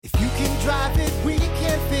drive it, we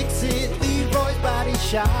can fix it. Leroy's Body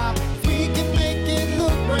Shop. We can make it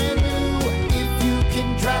look brand new. If you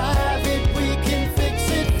can drive it, we can fix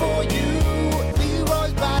it for you.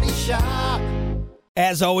 Leroy's Body Shop.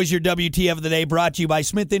 As always, your WTF of the day brought to you by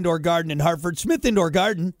Smith Indoor Garden in Hartford. Smith Indoor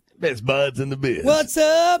Garden. Best buds in the biz. What's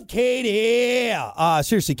up, Katie?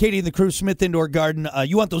 Seriously, Katie and the crew, Smith Indoor Garden.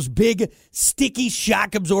 You want those big, sticky,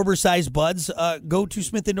 shock absorber-sized buds? Go to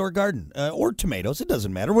Smith Indoor Garden. Or tomatoes. It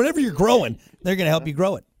doesn't matter. Whatever you're growing, they're going to help you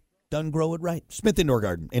grow it. Done grow it right. Smith Indoor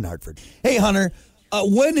Garden in Hartford. Hey, Hunter,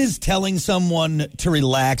 when has telling someone to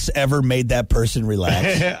relax ever made that person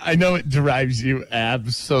relax? I know it drives you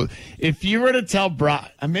abs. So if you were to tell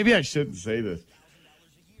Brock, maybe I shouldn't say this.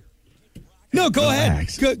 No, go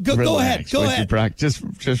Relax. ahead. Go ahead. Go ahead. Brock, just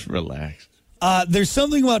relax. There's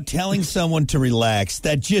something about telling someone to relax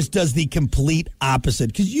that just does the complete opposite.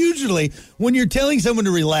 Because usually when you're telling someone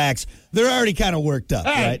to relax, they're already kind of worked up,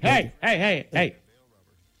 right? Hey.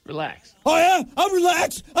 Relax. Oh, yeah? I'm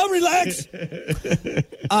relaxed.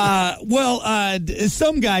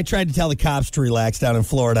 Some guy tried to tell the cops to relax down in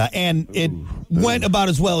Florida, and it went about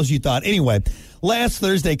as well as you thought. Anyway, last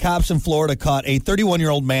Thursday, cops in Florida caught a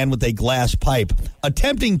 31-year-old man with a glass pipe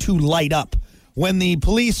attempting to light up. When the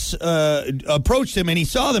police approached him and he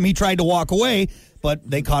saw them, he tried to walk away, but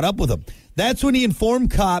they caught up with him. That's when he informed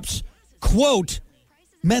cops, quote,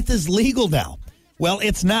 meth is legal now. Well,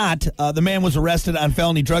 it's not. The man was arrested on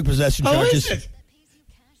felony drug possession charges. Is it?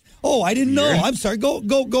 Oh, I didn't know. I'm sorry. Go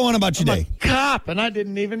on about your day. I'm a cop, and I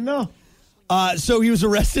didn't even know. So he was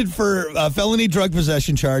arrested for a felony drug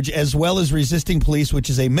possession charge as well as resisting police,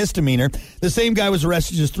 which is a misdemeanor. The same guy was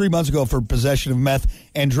arrested just 3 months ago for possession of meth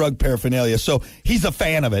and drug paraphernalia. So he's a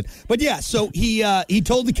fan of it. But yeah, so he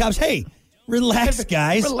told the cops, hey, relax,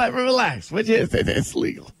 guys. Relax. It's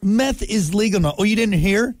legal. Meth is legal now. Oh, you didn't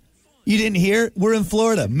hear? You didn't hear? We're in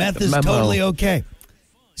Florida. Meth is totally okay.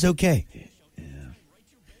 It's okay. Yeah.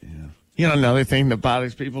 You know another thing that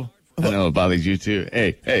bothers people? I know it bothers you too.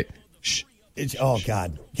 Hey. Shh.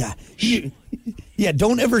 God.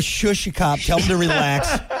 Don't ever shush a cop. Tell him to relax.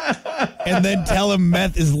 And then tell him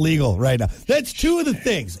meth is legal right now. That's two of the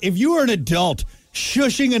things. If you are an adult,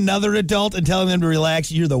 shushing another adult and telling them to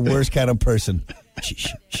relax, you're the worst kind of person.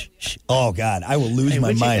 Shh. Oh, God. I will lose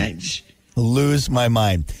my mind. Lose my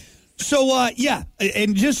mind. So,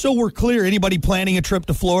 and just so we're clear, anybody planning a trip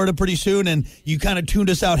to Florida pretty soon and you kind of tuned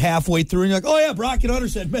us out halfway through and you're like, oh, yeah, Brock and Hunter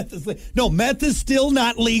said meth is legal. No, meth is still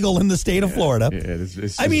not legal in the state of Florida. Yeah,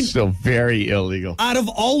 it's still very illegal. Out of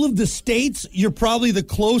all of the states, you're probably the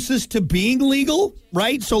closest to being legal,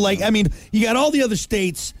 right? So, you got all the other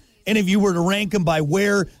states, and if you were to rank them by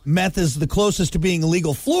where meth is the closest to being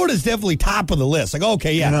illegal, Florida's definitely top of the list. Like,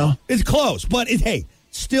 okay, yeah, it's close, but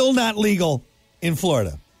still not legal in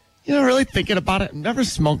Florida. You know, really thinking about it, I've never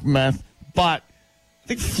smoked meth, but I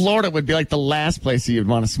think Florida would be like the last place you'd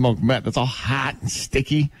want to smoke meth. It's all hot and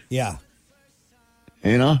sticky. Yeah.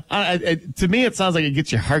 You know? To me, it sounds like it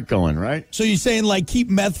gets your heart going, right? So you're saying,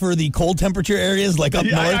 keep meth for the cold temperature areas, like up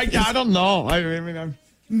north? I don't know. I'm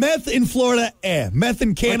meth in Florida, Meth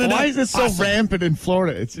in Canada, why is it so awesome. rampant in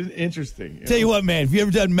Florida? It's interesting. Tell you what, man, if you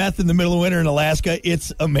ever done meth in the middle of winter in Alaska,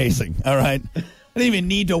 it's amazing, all right? I don't even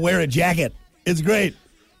need to wear a jacket. It's great.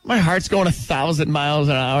 My heart's going 1,000 miles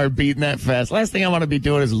an hour beating that fast. Last thing I want to be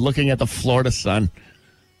doing is looking at the Florida sun.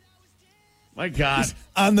 My God. Just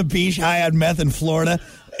on the beach, high on meth in Florida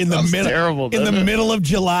in the middle of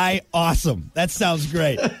July. Awesome. That sounds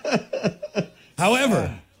great.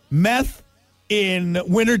 However, meth in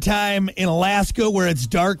wintertime in Alaska where it's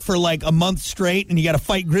dark for a month straight and you got to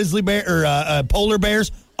fight grizzly bear or polar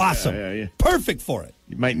bears. Awesome. Yeah. Perfect for it.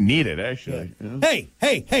 You might need it, actually. Yeah.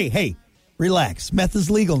 Hey. Relax. Meth is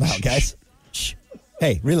legal now, guys. Shh.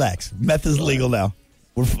 Hey, relax. Meth is legal now.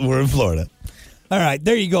 We're in Florida. All right,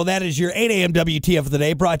 there you go. That is your 8 a.m. WTF of the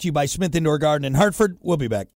day, brought to you by Smith Indoor Garden in Hartford. We'll be back.